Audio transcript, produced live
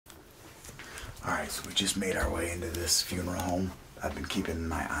Alright, so we just made our way into this funeral home. I've been keeping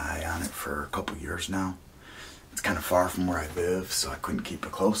my eye on it for a couple years now. It's kind of far from where I live, so I couldn't keep a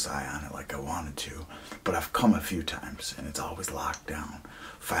close eye on it like I wanted to. But I've come a few times, and it's always locked down.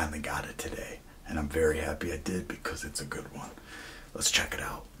 Finally got it today, and I'm very happy I did because it's a good one. Let's check it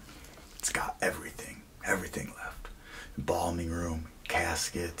out. It's got everything left. Embalming room,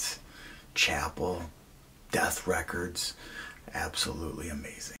 caskets, chapel, death records. Absolutely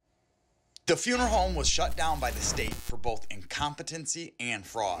amazing. The funeral home was shut down by the state for both incompetency and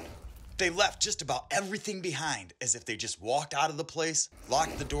fraud. They left just about everything behind as if they just walked out of the place,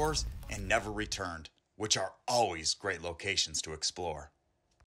 locked the doors, and never returned, which are always great locations to explore.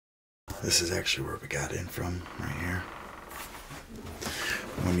 This is actually where we got in from, right here.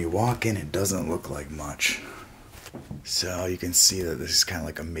 When you walk in, it doesn't look like much. So you can see that this is kind of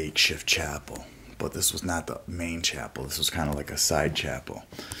like a makeshift chapel. But this was not the main chapel. This was kind of like a side chapel.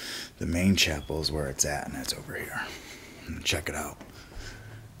 The main chapel is where it's at, and it's over here. Check it out.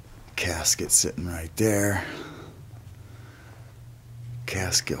 Casket sitting right there.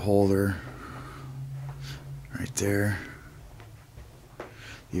 Casket holder right there.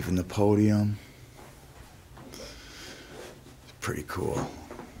 Even the podium. Pretty cool.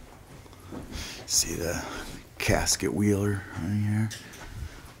 See the casket wheeler right here.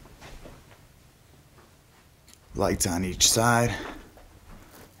 Lights on each side.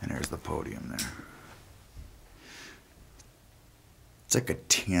 And there's the podium there. It's like a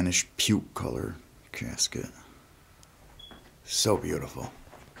tannish puke color casket. So beautiful.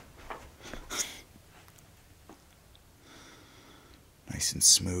 Nice and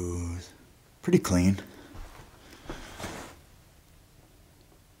smooth. Pretty clean.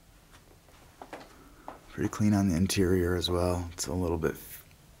 Pretty clean on the interior as well. It's a little bit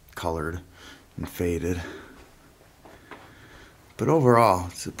colored and faded. But overall,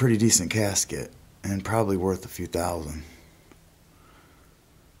 it's a pretty decent casket and probably worth a few thousand.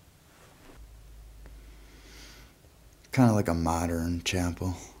 Kind of like a modern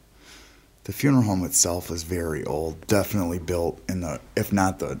chapel. The funeral home itself is very old, definitely built in the, if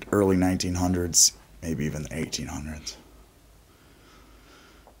not the early 1900s, maybe even the 1800s.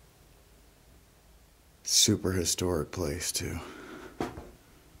 Super historic place too.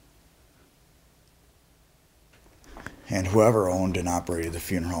 And whoever owned and operated the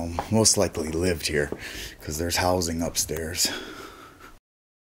funeral home most likely lived here because there's housing upstairs.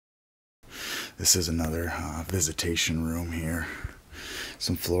 This is another visitation room here.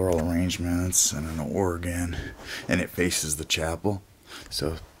 Some floral arrangements and an organ, and it faces the chapel.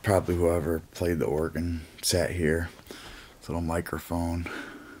 So probably whoever played the organ sat here. Little microphone.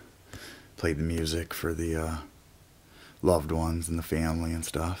 Played the music for the loved ones and the family and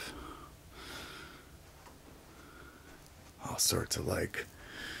stuff. All sorts of like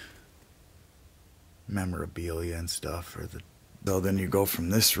memorabilia and stuff for the. Though then you go from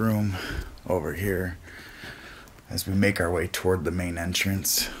this room over here as we make our way toward the main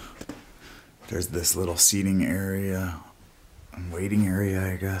entrance. There's this little seating area and waiting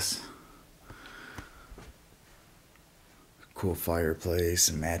area, I guess. Cool fireplace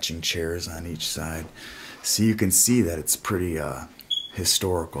and matching chairs on each side. So you can see that it's pretty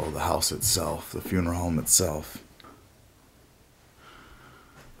historical, the house itself, the funeral home itself.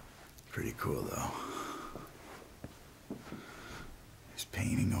 Pretty cool though. There's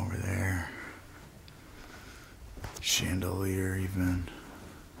painting over there. Chandelier even.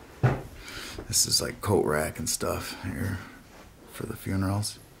 This is like coat rack and stuff here for the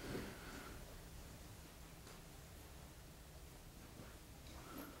funerals.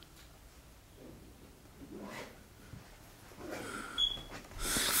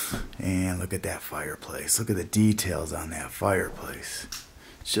 And look at that fireplace. Look at the details on that fireplace.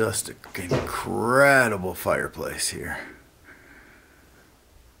 Just an incredible fireplace here.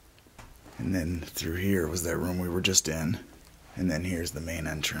 And then through here was that room we were just in. And then here's the main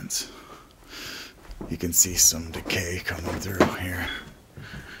entrance. You can see some decay coming through here.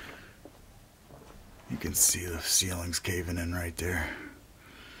 You can see the ceilings caving in right there.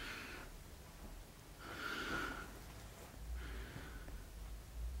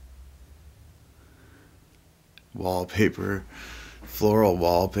 Wallpaper, floral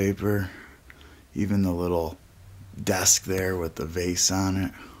wallpaper, even the little desk there with the vase on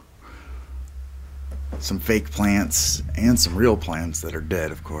it. Some fake plants and some real plants that are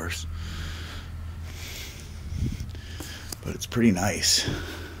dead, of course. But it's pretty nice.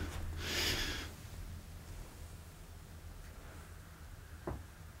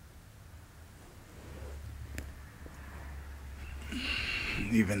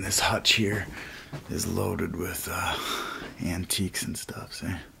 Even this hutch here is loaded with antiques and stuff, see?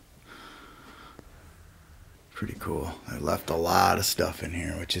 Pretty cool. I left a lot of stuff in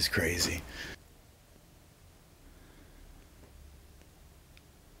here, which is crazy.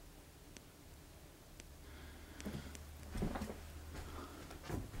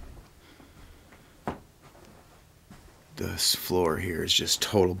 This floor here is just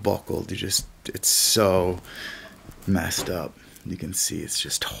total buckled. It's so messed up. You can see it's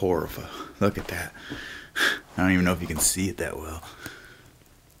just horrible. Look at that. I don't even know if you can see it that well.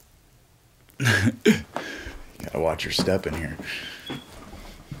 Gotta watch your step in here.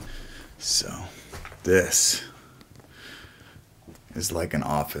 So, this is like an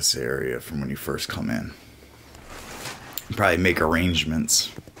office area from when you first come in. You probably make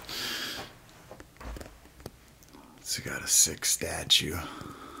arrangements. So, got a sick statue.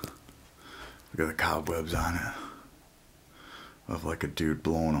 Look at the cobwebs on it. Of like a dude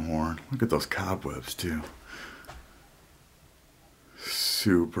blowing a horn. Look at those cobwebs too.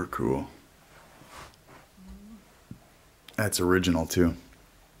 Super cool. That's original too.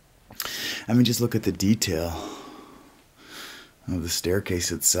 I mean, just look at the detail of the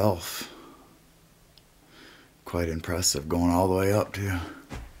staircase itself. Quite impressive, going all the way up too.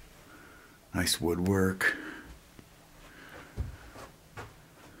 Nice woodwork.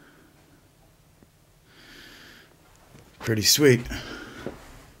 Pretty sweet.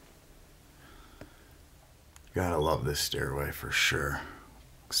 Gotta love this stairway for sure.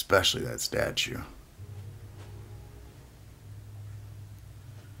 Especially that statue.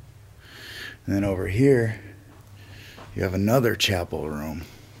 And then over here, you have another chapel room.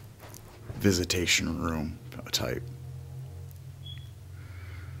 Visitation room type.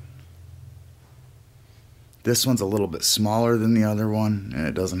 This one's a little bit smaller than the other one, and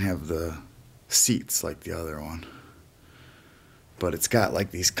it doesn't have the seats like the other one. But it's got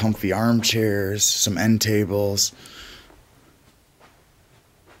like these comfy armchairs, some end tables,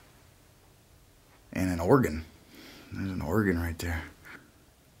 and an organ. There's an organ right there.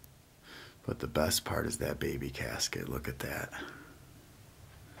 But the best part is that baby casket. Look at that.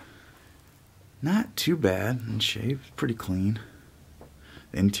 Not too bad in shape. Pretty clean.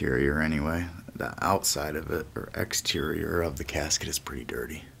 The interior anyway. The outside of it, or exterior of the casket, is pretty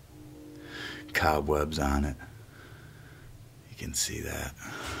dirty. Cobwebs on it. You can see that.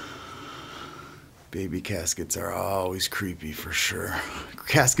 Baby caskets are always creepy for sure.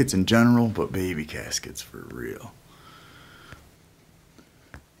 Caskets in general, but baby caskets for real.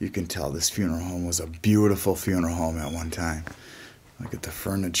 You can tell this funeral home was a beautiful funeral home at one time. Look at the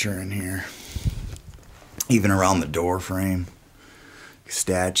furniture in here. Even around the door frame.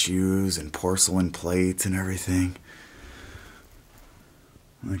 Statues and porcelain plates and everything.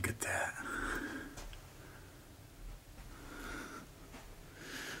 Look at that.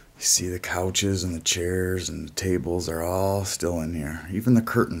 You see the couches and the chairs and the tables are all still in here. Even the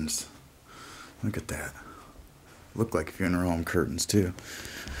curtains. Look at that. Look like funeral home curtains too.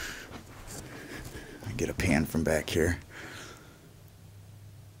 I get a pan from back here.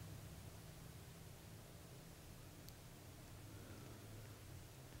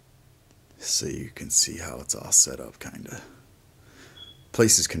 So you can see how it's all set up kinda.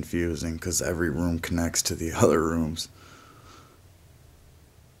 Place is confusing because every room connects to the other rooms.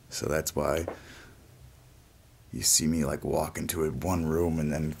 So that's why you see me like walk into one room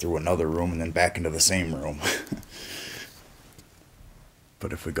and then through another room and then back into the same room.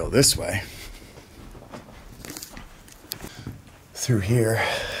 But if we go this way, through here,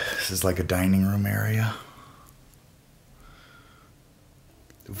 this is like a dining room area.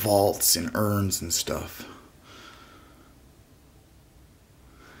 Vaults and urns and stuff.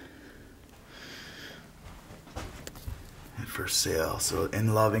 For sale, so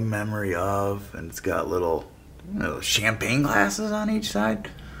in loving memory of, and it's got little champagne glasses on each side.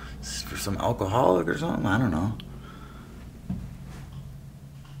 This is for some alcoholic or something, I don't know.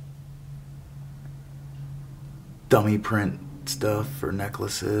 Dummy print stuff for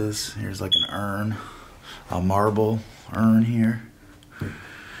necklaces. Here's like an urn, a marble urn here.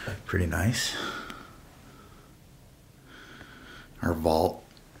 Pretty nice. Our vault.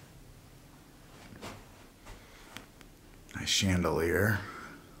 Nice chandelier.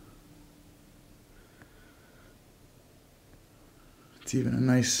 It's even a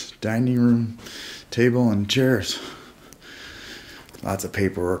nice dining room table and chairs. Lots of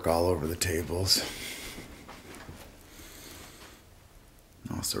paperwork all over the tables.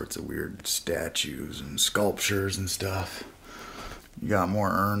 All sorts of weird statues and sculptures and stuff. You got more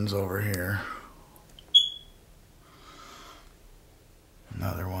urns over here.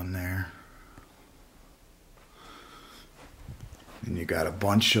 Another one there. And you got a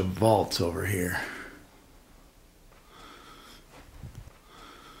bunch of vaults over here.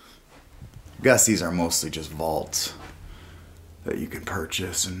 I guess these are mostly just vaults that you can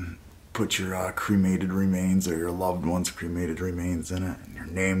purchase and put your cremated remains or your loved one's cremated remains in it. And your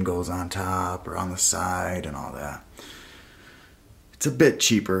name goes on top or on the side and all that. It's a bit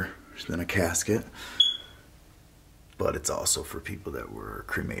cheaper than a casket, but it's also for people that were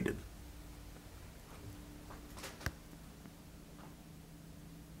cremated.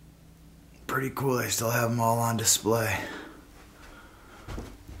 Pretty cool, they still have them all on display.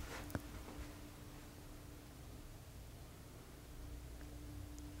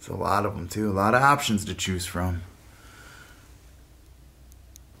 There's a lot of them too, a lot of options to choose from.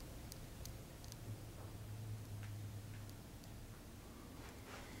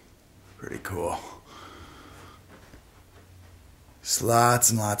 Pretty cool. There's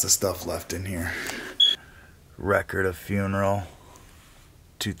lots and lots of stuff left in here. Record of funeral,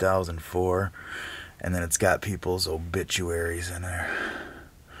 2004. And then it's got people's obituaries in there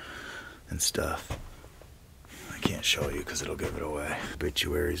and stuff. I can't show you because it'll give it away.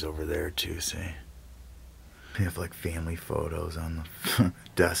 Obituaries over there too, see? They have like family photos on the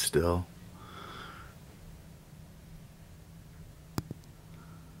desk still.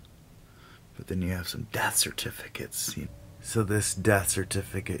 But then you have some death certificates. So this death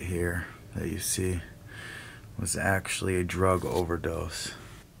certificate here that you see was actually a drug overdose.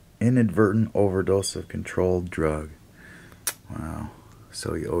 Inadvertent overdose of controlled drug. Wow,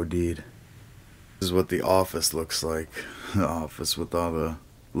 so he OD'd. This is what the office looks like. The office with all the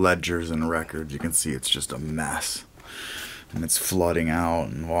ledgers and records. You can see it's just a mess. And it's flooding out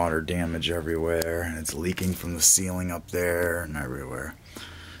and water damage everywhere. And it's leaking from the ceiling up there and everywhere.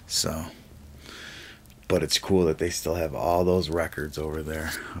 So, but it's cool that they still have all those records over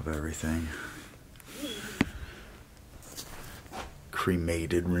there of everything.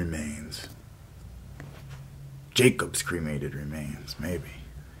 Cremated remains. Jacob's cremated remains, maybe.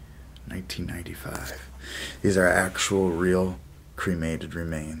 1995. These are actual, real cremated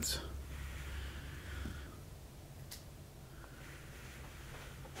remains.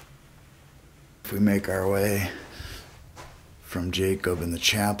 If we make our way from Jacob in the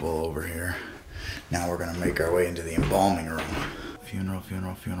chapel over here, now we're gonna make our way into the embalming room. Funeral,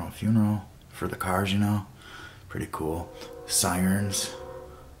 funeral, funeral, funeral. For the cars, you know. Pretty cool. Sirens.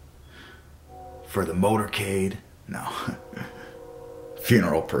 For the motorcade. No.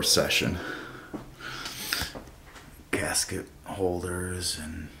 Funeral procession. Casket holders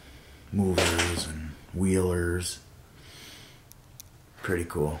and movers and wheelers. Pretty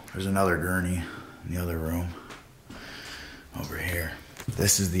cool. There's another gurney in the other room. Over here.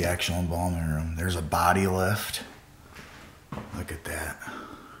 This is the actual embalming room. There's a body lift. Look at that.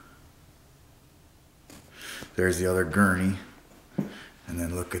 There's the other gurney. And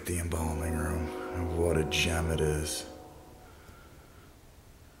then look at the embalming room. What a gem it is.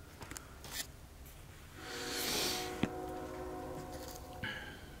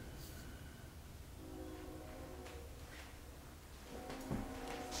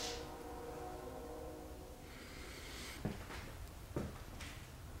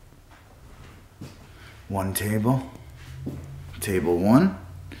 One table. Table one.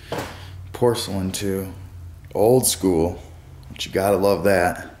 Porcelain two. Old school, but you gotta love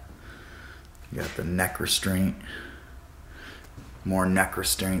that. You got the neck restraint. More neck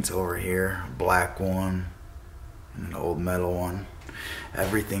restraints over here. Black one and an old metal one.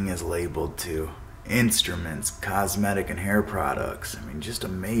 Everything is labeled too. Instruments, cosmetic and hair products. I mean, just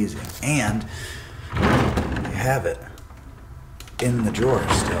amazing. And you have it in the drawer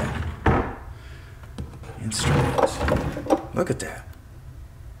still. Instruments. Look at that.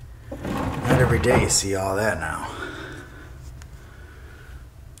 Not every day you see all that now.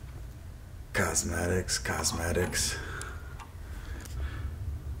 Cosmetics, cosmetics.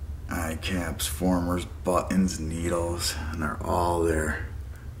 Eye caps, formers, buttons, needles, and they're all there.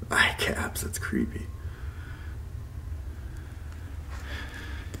 Eye caps, that's creepy.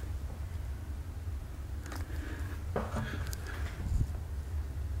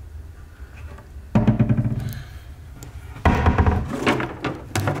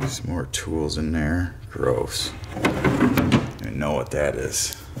 Some more tools in there. Gross. I don't even know what that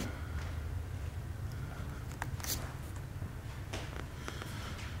is.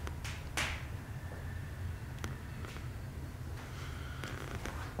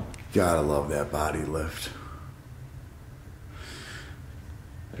 Gotta love that body lift.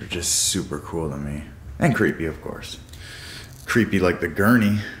 They're just super cool to me. And creepy, of course. Creepy like the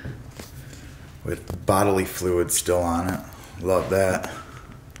gurney with bodily fluid still on it. Love that.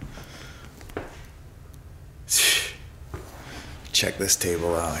 Check this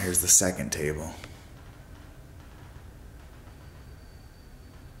table out. Here's the second table.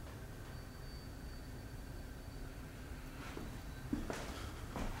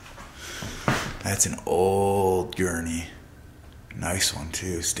 That's an old gurney. Nice one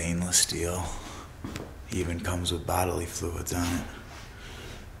too, stainless steel. Even comes with bodily fluids on it.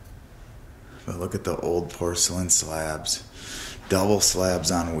 But look at the old porcelain slabs. Double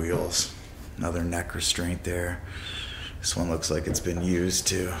slabs on wheels. Another neck restraint there. This one looks like it's been used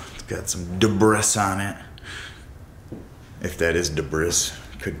too. It's got some debris on it. If that is debris,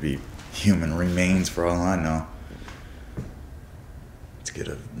 could be human remains for all I know. Let's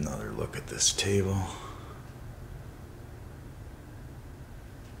get another look at this table.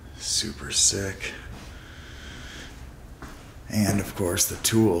 Super sick. And of course the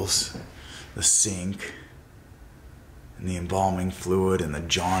tools, the sink, and the embalming fluid, and the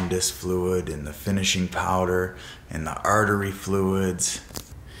jaundice fluid, and the finishing powder, and the artery fluids.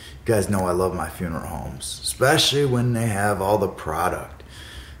 You guys know I love my funeral homes, especially when they have all the product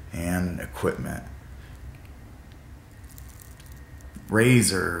and equipment.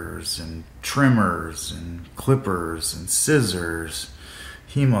 Razors and trimmers and clippers and scissors,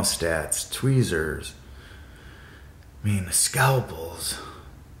 hemostats, tweezers, I mean the scalpels,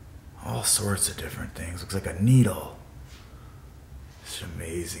 all sorts of different things. Looks like a needle. It's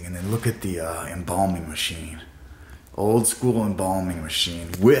amazing. And then look at the embalming machine. Old school embalming machine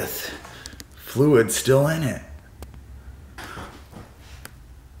with fluid still in it.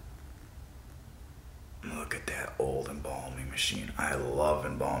 Look at that old embalming machine. I love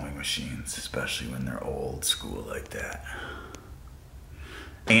embalming machines, especially when they're old school like that.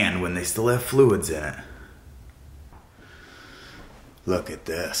 And when they still have fluids in it. Look at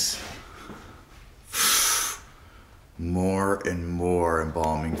this. More and more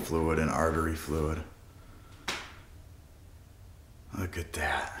embalming fluid and artery fluid. Look at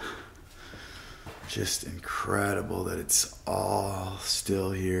that. Just incredible that it's all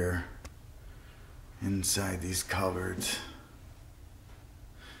still here inside these cupboards.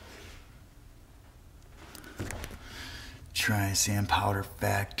 Trisand powder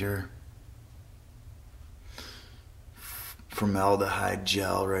factor. Formaldehyde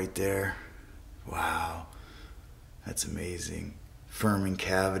gel right there. Wow. That's amazing. Firming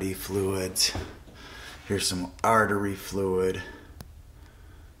cavity fluids. Here's some artery fluid.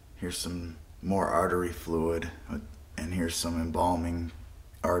 Here's some more artery fluid. And here's some embalming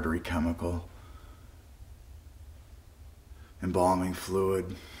artery chemical. Embalming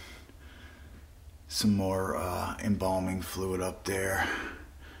fluid. Some more embalming fluid up there.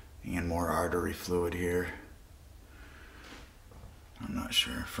 And more artery fluid here. I'm not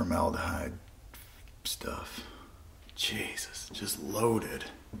sure. Formaldehyde stuff. Jesus, just loaded.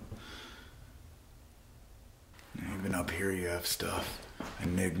 And even up here you have stuff.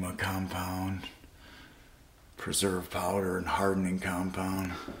 Enigma compound. Preserve powder and hardening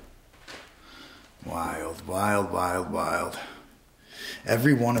compound. Wild, wild, wild, wild.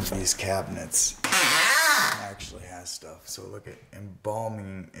 Every one of these cabinets actually has stuff. So look at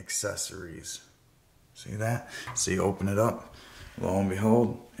embalming accessories. See that? So you open it up. Lo and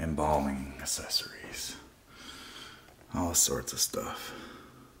behold, embalming accessories. All sorts of stuff.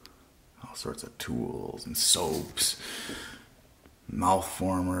 All sorts of tools and soaps. Mouth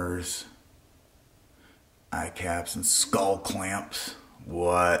formers. Eye caps and skull clamps.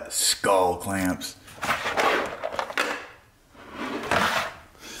 What? Skull clamps.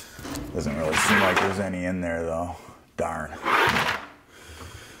 Doesn't really seem like there's any in there though. Darn.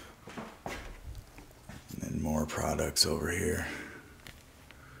 And then more products over here.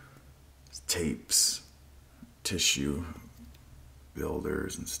 Tapes, tissue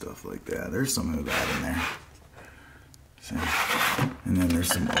builders and stuff like that. There's some of that in there. See? And then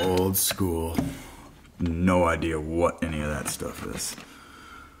there's some old school. No idea what any of that stuff is.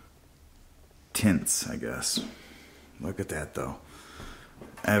 Tints, I guess. Look at that though.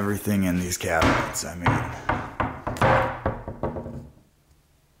 Everything in these cabinets, I mean.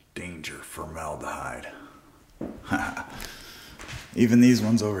 Danger, formaldehyde. Even these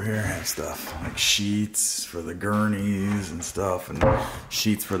ones over here have stuff like sheets for the gurneys and stuff, and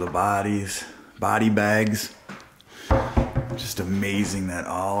sheets for the bodies, body bags. Just amazing that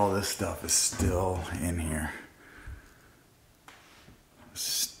all this stuff is still in here.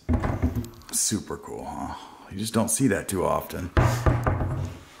 Super cool, huh? You just don't see that too often.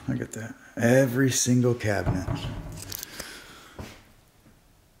 Look at that. Every single cabinet.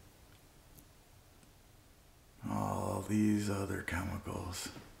 All these other chemicals.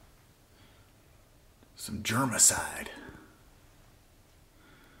 Some germicide.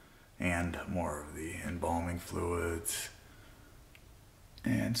 And more of the embalming fluids.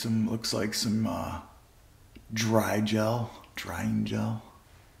 And some, looks like some drying gel.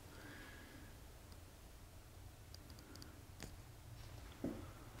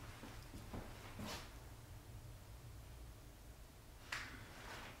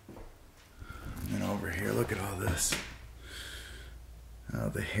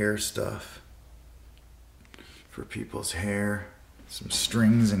 the hair stuff for people's hair. Some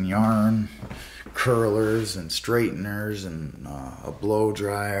strings and yarn, curlers and straighteners, and a blow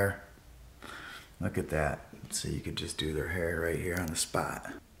dryer. Look at that. So you could just do their hair right here on the spot.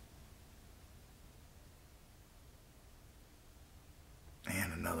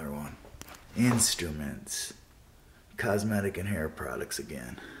 And another one. Instruments. Cosmetic and hair products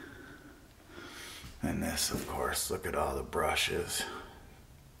again. And this, of course, look at all the brushes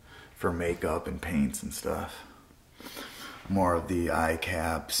for makeup and paints and stuff. More of the eye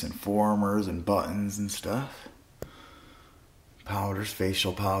caps and formers and buttons and stuff. Powders,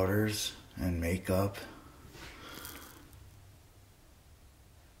 facial powders and makeup.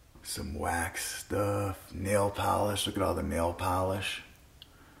 Some wax stuff, nail polish, look at all the nail polish.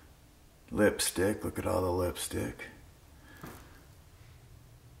 Lipstick, look at all the lipstick.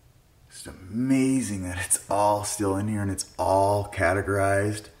 It's amazing that it's all still in here and it's all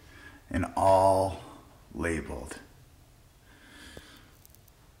categorized and all labeled.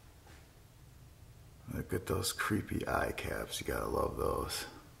 Look at those creepy eye caps, you gotta love those.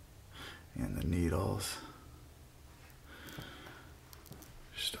 And the needles.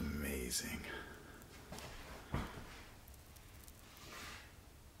 Just amazing.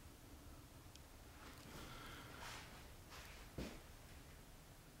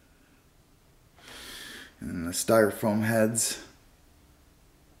 And the styrofoam heads.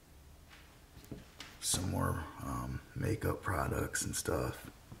 Some more makeup products and stuff.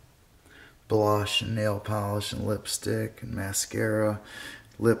 Blush and nail polish and lipstick and mascara,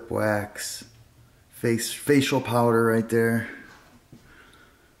 lip wax, facial powder right there.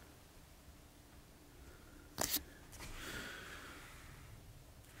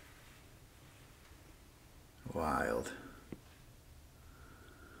 Wild.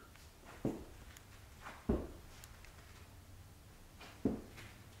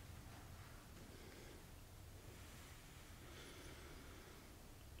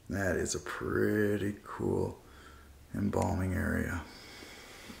 That is a pretty cool embalming area.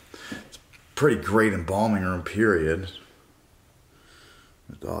 It's a pretty great embalming room, period.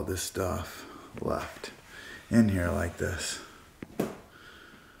 With all this stuff left in here like this.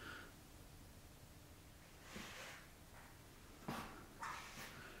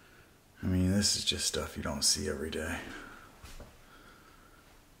 I mean, this is just stuff you don't see every day.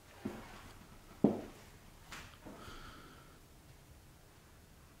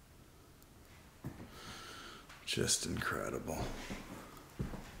 Just incredible.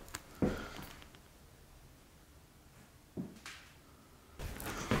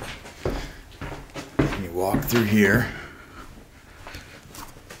 You walk through here.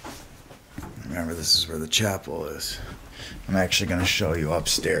 Remember, this is where the chapel is. I'm actually going to show you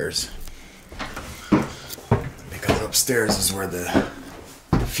upstairs. Because upstairs is where the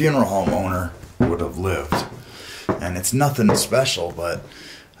funeral home owner would have lived. And it's nothing special, but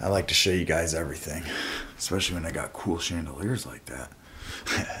I like to show you guys everything. Especially when they got cool chandeliers like that.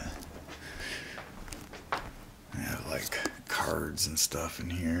 They have like cards and stuff in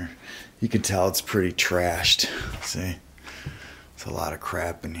here. You can tell it's pretty trashed. See? There's a lot of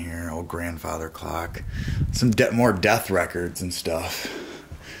crap in here. Old grandfather clock. Some more death records and stuff.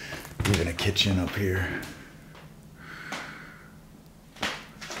 Even a kitchen up here.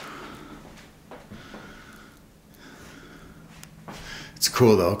 It's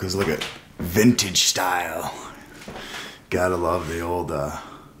cool though, because look at vintage style. Gotta love the old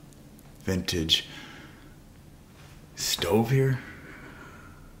vintage stove here.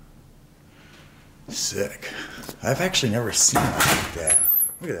 Sick. I've actually never seen it like that.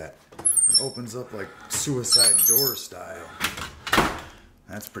 Look at that. It opens up like suicide door style.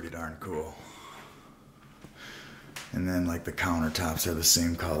 That's pretty darn cool. And then like the countertops are the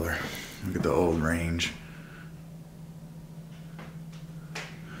same color. Look at the old range.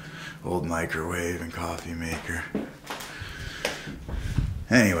 Old microwave and coffee maker.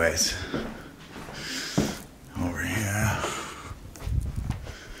 Anyways, over here.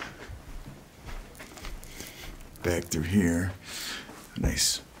 Back through here.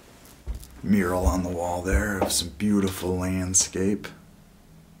 Nice mural on the wall there of some beautiful landscape.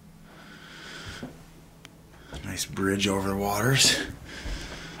 Nice bridge over the waters.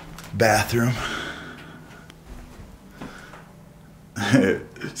 Bathroom.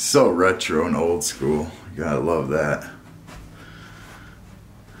 So retro and old school. You gotta love that.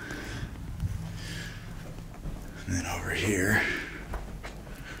 And then over here,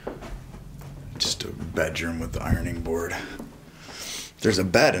 just a bedroom with the ironing board. There's a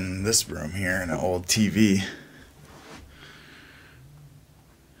bed in this room here and an old TV.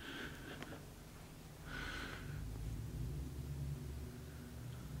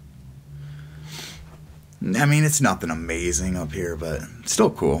 I mean, it's nothing amazing up here, but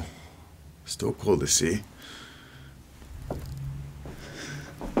still cool. Still cool to see.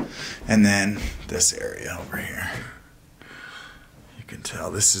 And then this area over here. You can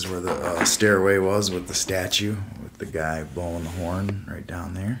tell this is where the stairway was with the statue, with the guy blowing the horn right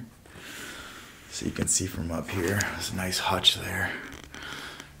down there. So you can see from up here, there's a nice hutch there.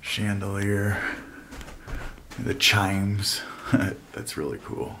 Chandelier. The chimes. That's really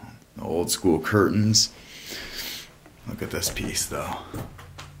cool. The old school curtains. Look at this piece though.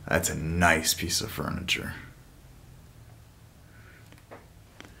 That's a nice piece of furniture.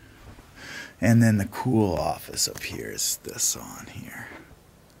 And then the cool office up here is this on here.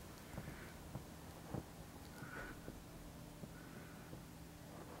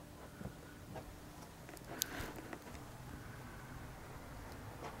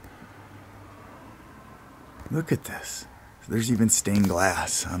 Look at this. There's even stained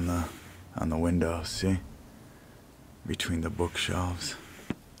glass on the windows, see? Between the bookshelves.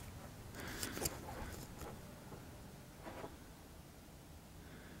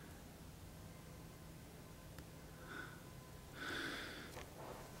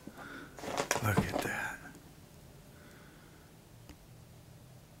 Look at that.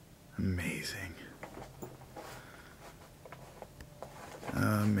 Amazing.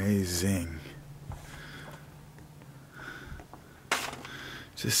 Amazing.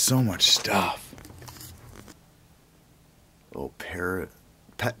 Just so much stuff. Little parrot,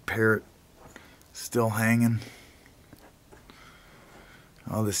 pet parrot, still hanging.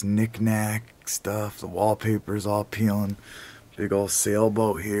 All this knick-knack stuff. The wallpaper's all peeling. Big old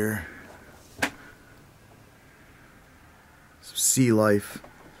sailboat here. Some sea life.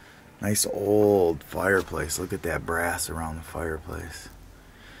 Nice old fireplace. Look at that brass around the fireplace.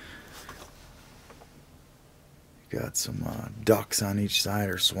 Got some ducks on each side,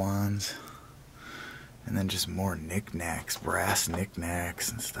 or swans. And then just more knickknacks, brass knickknacks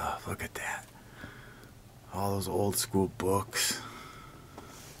and stuff. Look at that. All those old school books.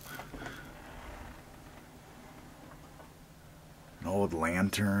 An old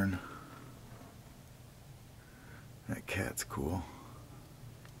lantern. That cat's cool.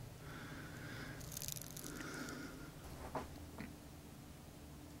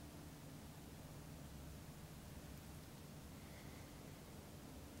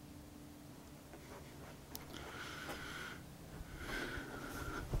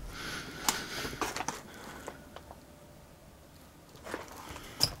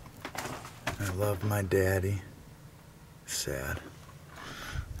 I love my daddy. Sad.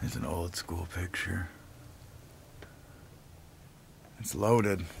 There's an old school picture. It's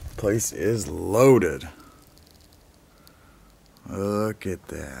loaded. Place is loaded. Look at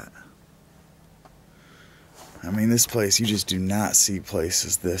that. I mean, this place, you just do not see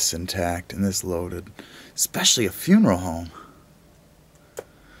places this intact and this loaded. Especially a funeral home.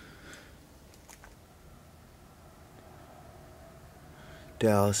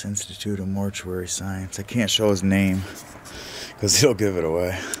 Dallas Institute of Mortuary Science. I can't show his name because he'll give it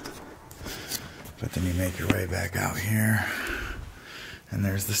away. But then you make your way back out here. And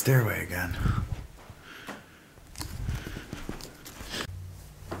there's the stairway again.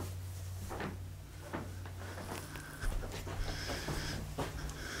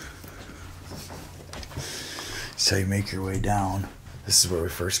 So you make your way down. This is where we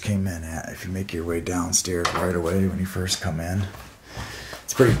first came in at. If you make your way downstairs right away when you first come in,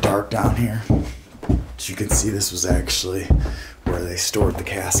 it's pretty dark down here. As you can see, this was actually where they stored the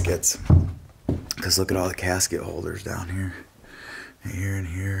caskets. Because look at all the casket holders down here. Here and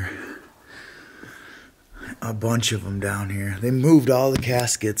here. A bunch of them down here. They moved all the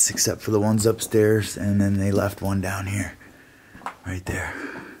caskets except for the ones upstairs, and then they left one down here. Right there.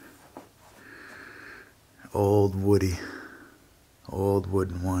 Old woody. Old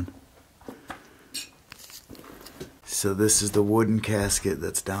wooden one. So this is the wooden casket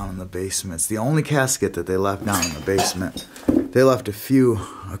that's down in the basement. It's the only casket that they left down in the basement. They left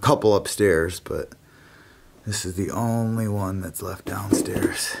a couple upstairs, but this is the only one that's left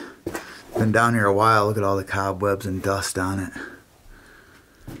downstairs. Been down here a while. Look at all the cobwebs and dust on it.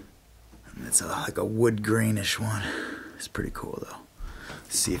 And it's like a wood greenish one. It's pretty cool though.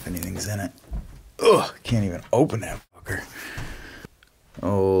 Let's see if anything's in it. Ugh, can't even open that fucker.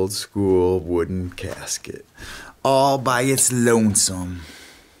 Old school wooden casket. All by its lonesome.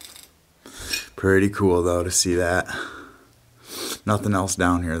 Pretty cool though to see that. Nothing else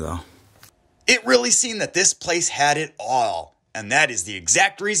down here though. It really seemed that this place had it all. And that is the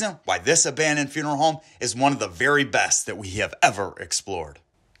exact reason why this abandoned funeral home is one of the very best that we have ever explored.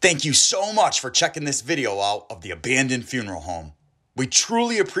 Thank you so much for checking this video out of the abandoned funeral home. We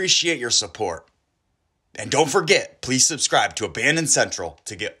truly appreciate your support. And don't forget, please subscribe to Abandoned Central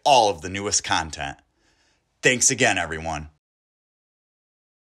to get all of the newest content. Thanks again, everyone.